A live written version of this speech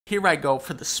here I go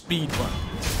for the speed run.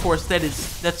 Of course,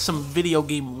 that's some video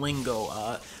game lingo.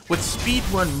 What speed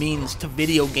run means to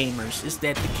video gamers is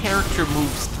that the character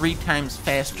moves 3 times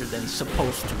faster than it's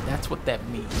supposed to. That's what that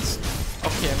means.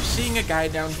 Okay, I'm seeing a guy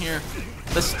down here.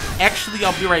 Actually,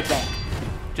 I'll be right back.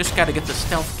 Just gotta get the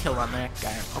stealth kill on that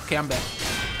guy. Okay, I'm back.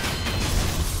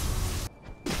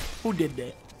 Who did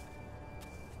that?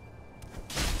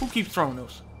 Who keeps throwing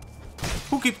those?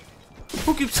 Who keeps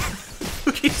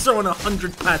throwing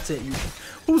 100 pots at you?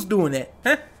 Who's doing that?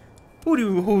 Huh?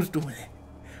 Who's doing that?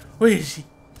 Where is he?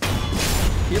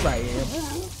 Here I am.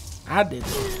 I did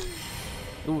it.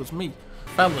 It was me.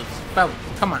 Fellas,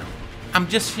 come on. I'm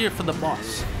just here for the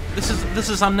boss. This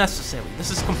is unnecessary. This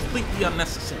is completely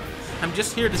unnecessary. I'm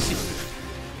just here to see.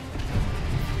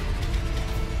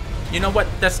 You know what?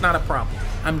 That's not a problem.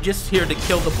 I'm just here to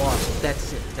kill the boss.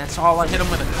 That's it. That's all. I hit him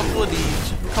with a couple of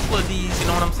these, you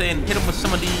know what I'm saying? Hit him with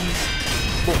some of these.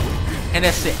 Boom. And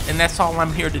that's it. And that's all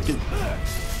I'm here to do.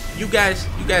 You guys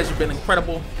have been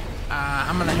incredible.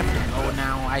 I'm gonna have to go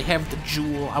now. I have the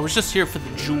jewel. I was just here for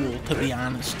the jewel, to be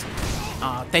honest.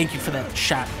 Thank you for that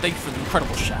shot. Thank you for the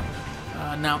incredible shot.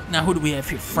 Now who do we have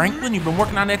here? Franklin, you've been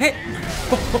working on that hit?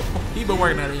 You've been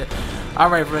working on that hit.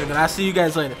 Alright, Franklin, I'll see you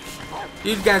guys later.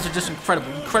 These guys are just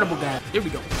incredible guys. Here we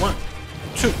go. 1,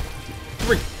 2,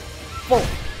 3, 4,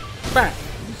 5,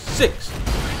 6,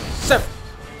 7,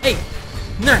 8,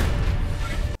 9.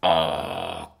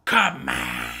 Oh, come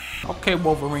on. Okay,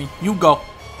 Wolverine, you go.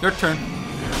 Your turn.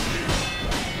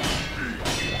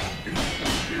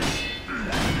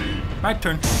 My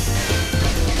turn.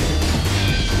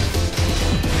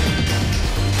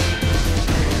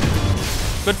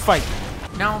 Good fight.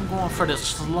 Now I'm going for the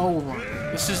slow run.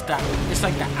 It's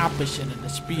like the opposite of the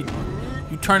speed run.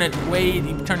 You turn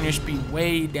your speed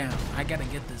way down. I gotta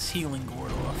get this healing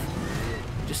gourd off.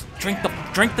 Just drink the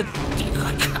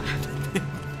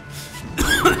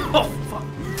oh fuck.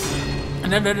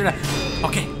 No.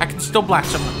 Okay, I can still block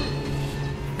someone.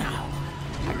 Now,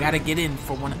 I gotta get in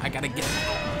for one. I gotta get.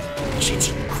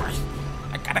 Jesus Christ.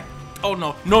 I gotta. Oh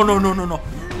no. No.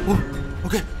 Ooh,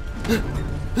 okay.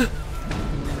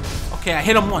 Okay, I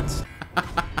hit him once.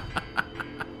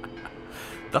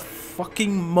 The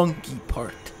fucking monkey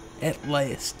part. At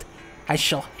last, I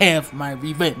shall have my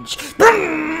revenge.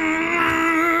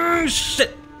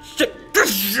 Shit.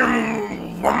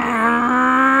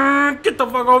 Get the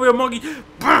fuck over here, monkey.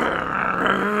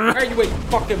 Hey, you ain't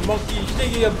fucking monkey. You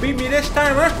think you gonna beat me this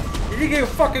time, huh? You get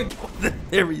fucking.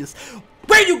 There he is.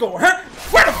 Where you going, huh?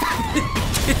 Where the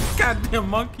fuck? Goddamn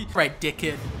monkey. Right,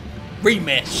 dickhead.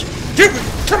 Rematch.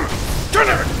 Come on. Turn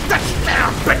it.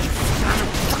 Touchdown, bitch.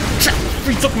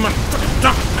 Freeze up my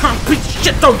fucking piece of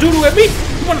shit. Throw doo-doo at me?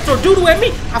 You wanna throw doo-doo at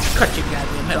me? I'll cut your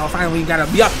goddamn head off. I ain't even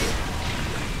gotta be up here.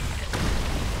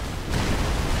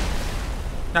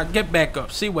 Now get back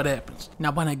up, see what happens.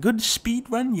 Now on a good speed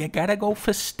run, you gotta go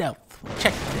for stealth.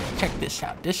 Check this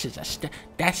out. This is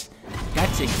that's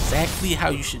exactly how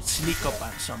you should sneak up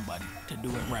on somebody to do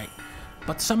it right.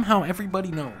 But somehow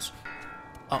everybody knows.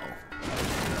 Uh-oh.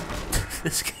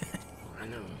 This guy. I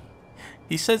know.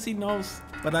 He says he knows,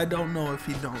 but I don't know if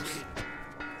he knows.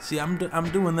 See, I'm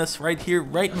doing this right here,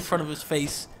 right in front of his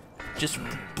face. Just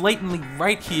blatantly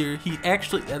right here. He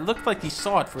actually, it looked like he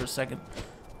saw it for a second.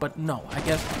 But no, I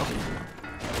guess. Okay.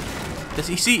 Does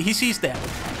he see? He sees that.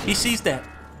 He sees that.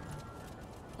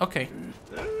 Okay.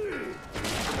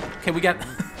 Okay, we got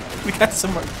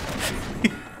some more.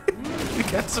 We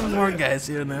got some more guys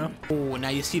here now. Oh, now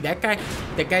you see that guy?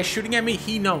 That guy shooting at me.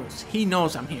 He knows. He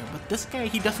knows I'm here. But this guy,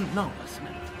 he doesn't know.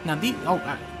 Now they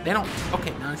don't.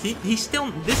 Okay, now he's still.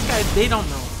 This guy, they don't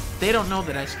know. They don't know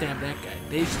that I stabbed that guy.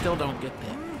 They still don't get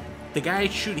that. The guy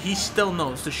he still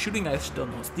knows. The shooting guy still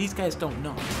knows. These guys don't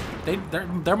know.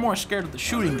 They're more scared of the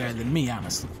shooting guy than me,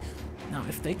 honestly. Now,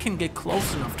 if they can get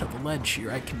close enough to the ledge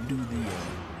here, I can do the.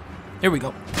 Here we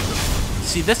go.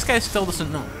 See, this guy still doesn't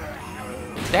know.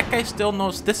 That guy still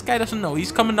knows. This guy doesn't know.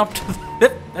 He's coming up to the.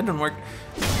 That didn't work.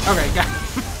 All right,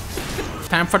 guys.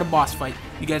 Time for the boss fight.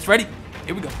 You guys ready?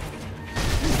 Here we go.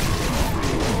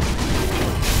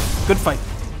 Good fight.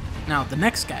 Now, the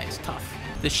next guy is tough.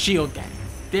 The shield guy.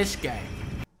 This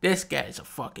guy's a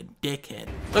fucking dickhead.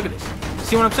 Look at this.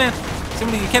 See what I'm saying?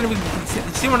 You can't even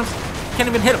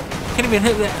hit him. Can't even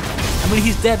hit that. I mean,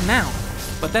 he's dead now,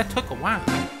 but that took a while.